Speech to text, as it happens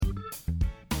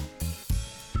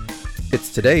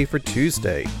It's today for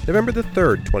Tuesday, November the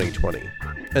 3rd, 2020,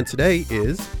 and today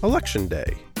is Election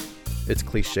Day. It's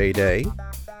Cliché Day,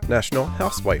 National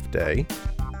Housewife Day,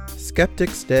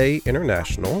 Skeptics Day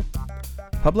International,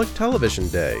 Public Television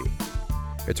Day.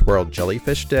 It's World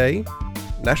Jellyfish Day,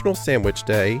 National Sandwich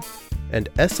Day, and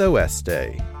SOS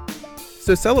Day.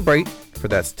 So celebrate, for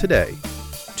that's today,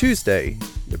 Tuesday,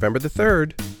 November the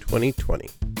 3rd, 2020.